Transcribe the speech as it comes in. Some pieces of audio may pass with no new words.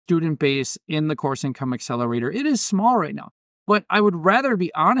student base in the Course Income Accelerator. It is small right now, but I would rather be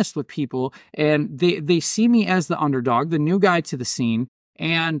honest with people, and they see me as the underdog, the new guy to the scene.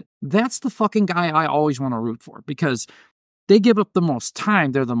 And that's the fucking guy I always want to root for, because they give up the most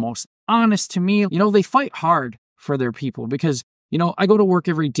time. They're the most honest to me. They fight hard for their people, because, I go to work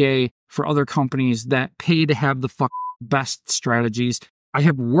every day for other companies that pay to have the best strategies. I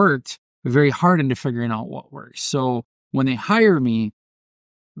have worked very hard into figuring out what works. So when they hire me,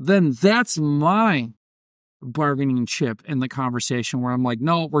 then that's my bargaining chip in the conversation, where I'm like,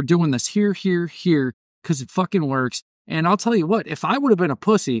 no, we're doing this here, because it fucking works. And I'll tell you what, if I would have been a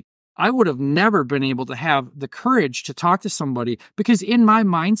pussy, I would have never been able to have the courage to talk to somebody, because in my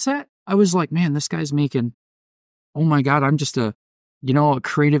mindset, I was like, man, this guy's making, oh my God, I'm just a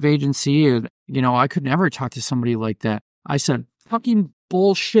creative agency. And, I could never talk to somebody like that. I said, fucking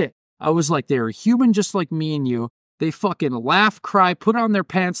bullshit. I was like, they're human just like me and you. They fucking laugh, cry, put on their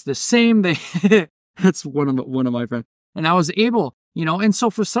pants the same. That's one of my friends. And I was able, and so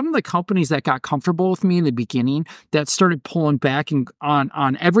for some of the companies that got comfortable with me in the beginning, that started pulling back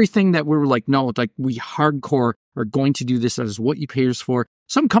on everything that we were like, no, like we hardcore are going to do this as what you pay us for.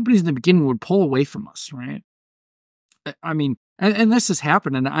 Some companies in the beginning would pull away from us, right? I mean, and this has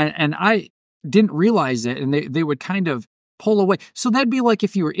happened, and I didn't realize it, and they would kind of pull away. So that'd be like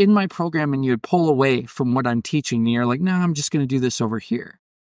if you were in my program and you'd pull away from what I'm teaching, and you're like, no, I'm just going to do this over here.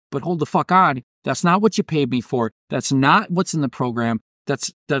 But hold the fuck on. That's not what you paid me for. That's not what's in the program.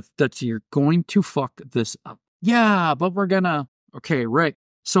 That's you're going to fuck this up. Yeah, but we're gonna. Okay, right.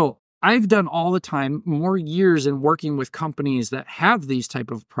 So I've done all the time, more years in working with companies that have these type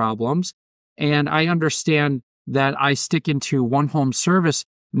of problems. And I understand that I stick into one home service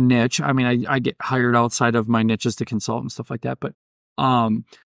niche. I mean, I get hired outside of my niches to consult and stuff like that. But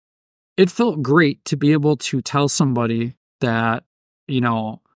it felt great to be able to tell somebody that,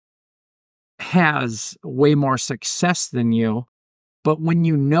 has way more success than you. But when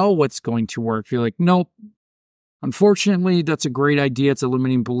you know what's going to work, you're like, nope. Unfortunately, that's a great idea. It's a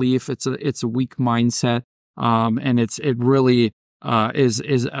limiting belief. It's a weak mindset. And it really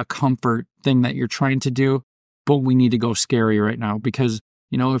is a comfort thing that you're trying to do. But we need to go scary right now, because,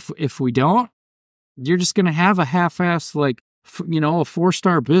 if we don't, you're just going to have a half-assed, a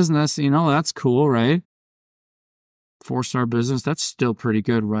 4-star business. That's cool, right? 4-star business, that's still pretty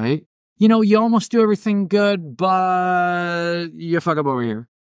good, right? You almost do everything good, but you fuck up over here.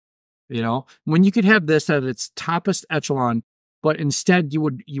 When you could have this at its toppest echelon, but instead you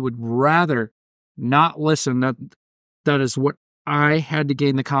would rather not listen. That is what I had to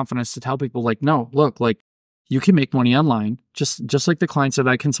gain the confidence to tell people, like, no, look, like, you can make money online, just like the clients that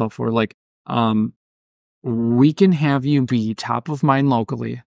I consult for. Like, we can have you be top of mind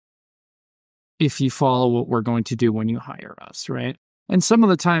locally if you follow what we're going to do when you hire us, right? And some of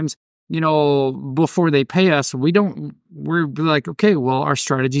the times, before they pay us, we're like, okay, well, our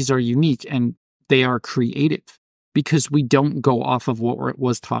strategies are unique and they are creative, because we don't go off of what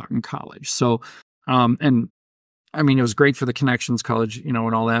was taught in college. So, and I mean, it was great for the connections college, and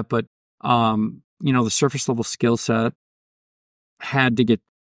all that, but, the surface level skill set had to get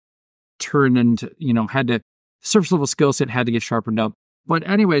turned into, surface level skill set had to get sharpened up. But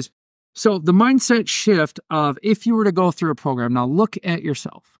anyways, so the mindset shift of, if you were to go through a program, now look at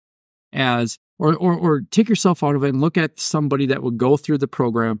yourself as, or take yourself out of it and look at somebody that would go through the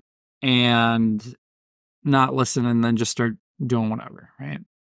program and not listen and then just start doing whatever, right?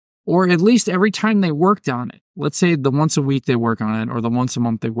 Or at least every time they worked on it, let's say the once a week they work on it, or the once a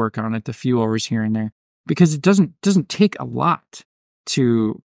month they work on it, the few hours here and there, because it doesn't take a lot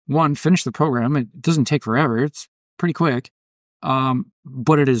to, one, finish the program. It doesn't take forever. It's pretty quick.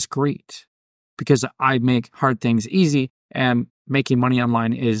 But it is great, because I make hard things easy, and making money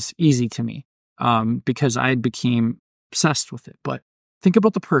online is easy to me, because I became obsessed with it. But think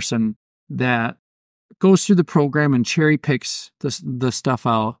about the person that goes through the program and cherry picks the stuff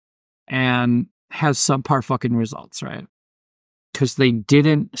out and has subpar fucking results, right? Because they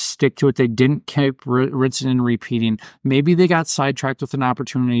didn't stick to it. They didn't keep rinsing and repeating. Maybe they got sidetracked with an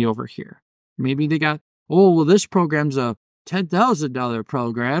opportunity over here. Maybe they got, this program's a $10,000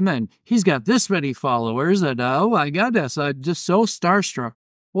 program and he's got this many followers, and oh my goodness, I'm just so starstruck.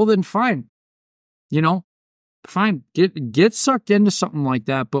 Well, then fine. Fine. Get sucked into something like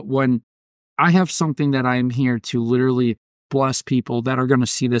that. But when I have something that I am here to literally bless people that are going to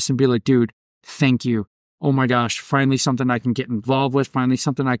see this and be like, dude, thank you. Oh my gosh, finally something I can get involved with, finally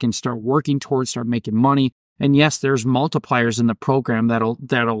something I can start working towards, start making money. And yes, there's multipliers in the program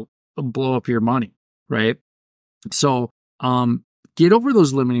that'll blow up your money, right? So, get over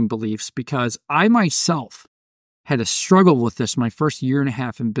those limiting beliefs, because I myself had to struggle with this my first year and a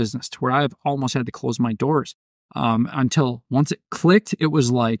half in business to where I've almost had to close my doors until once it clicked, it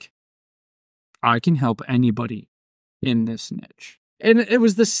was like, I can help anybody in this niche. And it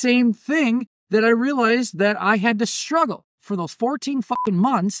was the same thing that I realized that I had to struggle for those 14 fucking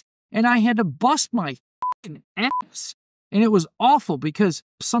months, and I had to bust my fucking ass. And it was awful because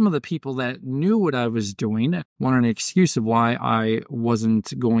some of the people that knew what I was doing wanted an excuse of why I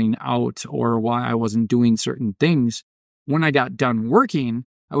wasn't going out or why I wasn't doing certain things. When I got done working,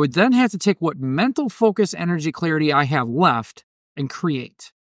 I would then have to take what mental focus, energy, clarity I have left and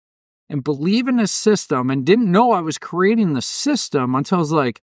create and believe in a system, and didn't know I was creating the system until I was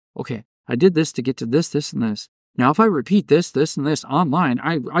like, okay, I did this to get to this, this, and this. Now, if I repeat this, this, and this online,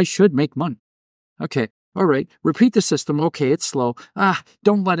 I should make money. Okay. All right, repeat the system. Okay, it's slow.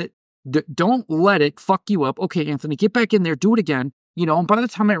 Don't let it fuck you up. Okay, Anthony, get back in there, do it again. And by the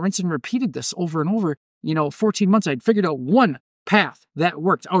time I rinsed and repeated this over and over, 14 months, I'd figured out one path that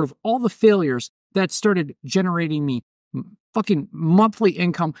worked out of all the failures that started generating me fucking monthly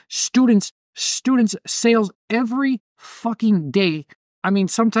income, students, sales every fucking day. I mean,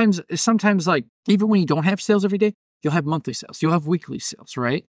 sometimes like even when you don't have sales every day, you'll have monthly sales, you'll have weekly sales,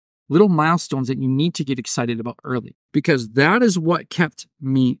 right? Little milestones that you need to get excited about early, because that is what kept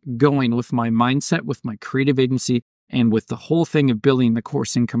me going with my mindset, with my creative agency, and with the whole thing of building the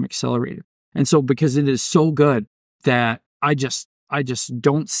Course Income Accelerator. And so because it is so good that I just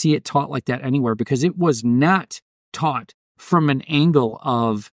don't see it taught like that anywhere, because it was not taught from an angle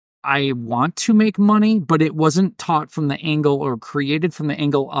of I want to make money, but it wasn't taught from the angle or created from the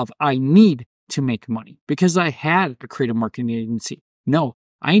angle of I need to make money because I had a creative marketing agency. No,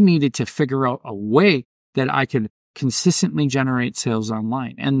 I needed to figure out a way that I could consistently generate sales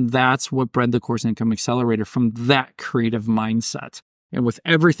online. And that's what bred the Course Income Accelerator, from that creative mindset. And with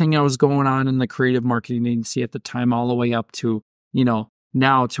everything that was going on in the creative marketing agency at the time, all the way up to,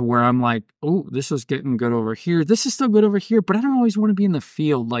 now to where I'm like, oh, this is getting good over here. This is still good over here, but I don't always want to be in the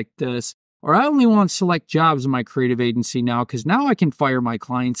field like this. Or I only want select jobs in my creative agency now, because now I can fire my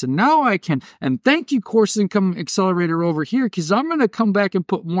clients, and now I can, and thank you, Course Income Accelerator over here, because I'm going to come back and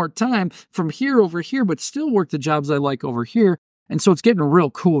put more time from here over here, but still work the jobs I like over here. And so it's getting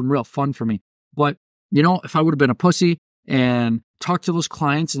real cool and real fun for me. But, if I would have been a pussy and talked to those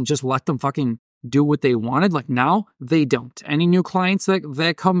clients and just let them fucking do what they wanted, like now they don't. Any new clients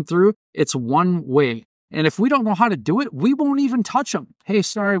that come through, it's one way. And if we don't know how to do it, we won't even touch them. Hey,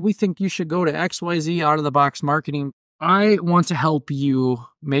 sorry, we think you should go to XYZ out of the box marketing. I want to help you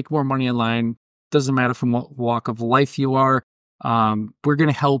make more money online. Doesn't matter from what walk of life you are. We're going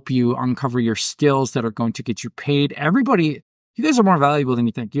to help you uncover your skills that are going to get you paid. Everybody, you guys are more valuable than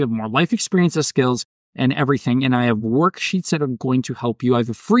you think. You have more life experiences, skills, and everything. And I have worksheets that are going to help you. I have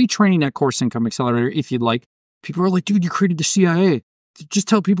a free training at Course Income Accelerator if you'd like. People are like, dude, you created the CIA. Just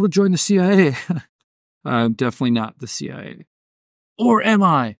tell people to join the CIA. I'm definitely not the CIA. Or am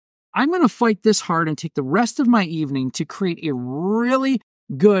I? I'm going to fight this hard and take the rest of my evening to create a really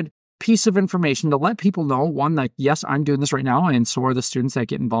good piece of information to let people know, one, that yes, I'm doing this right now, and so are the students that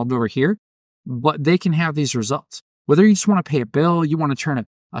get involved over here, but they can have these results. Whether you just want to pay a bill, you want to turn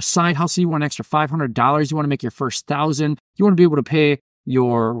a side hustle, you want an extra $500, you want to make your first $1,000, you want to be able to pay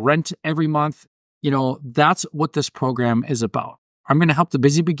your rent every month, that's what this program is about. I'm going to help the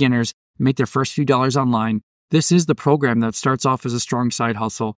busy beginners make their first few dollars online. This is the program that starts off as a strong side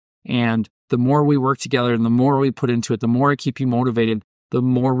hustle. And the more we work together and the more we put into it, the more I keep you motivated, the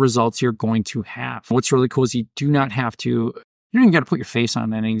more results you're going to have. What's really cool is you don't even got to put your face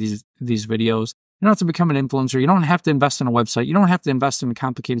on any of these videos. You don't have to become an influencer. You don't have to invest in a website. You don't have to invest in a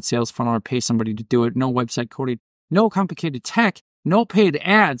complicated sales funnel or pay somebody to do it. No website coding, no complicated tech, no paid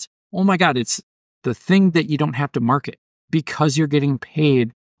ads. Oh my God, it's the thing that you don't have to market, because you're getting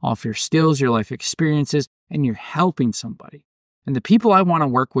paid off your skills, your life experiences, and you're helping somebody. And the people I want to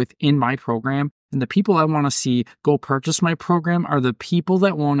work with in my program and the people I want to see go purchase my program are the people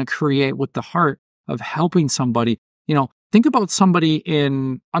that want to create with the heart of helping somebody. Think about somebody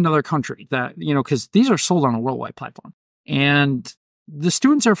in another country that, because these are sold on a worldwide platform. And the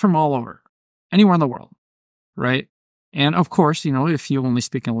students are from all over, anywhere in the world, right? And of course, if you only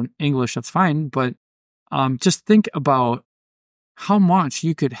speak English, that's fine. But just think about how much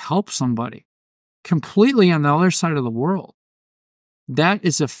you could help somebody completely on the other side of the world. That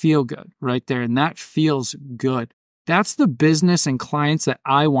is a feel good right there. And that feels good. That's the business and clients that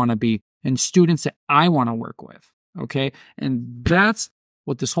I want to be and students that I want to work with. Okay. And that's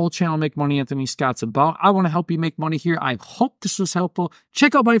what this whole channel, Make Money Anthony Scott's about. I want to help you make money here. I hope this was helpful.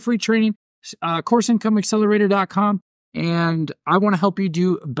 Check out my free training, CourseIncomeAccelerator.com. And I want to help you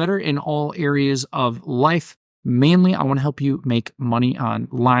do better in all areas of life. Mainly, I want to help you make money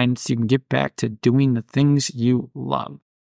online so you can get back to doing the things you love.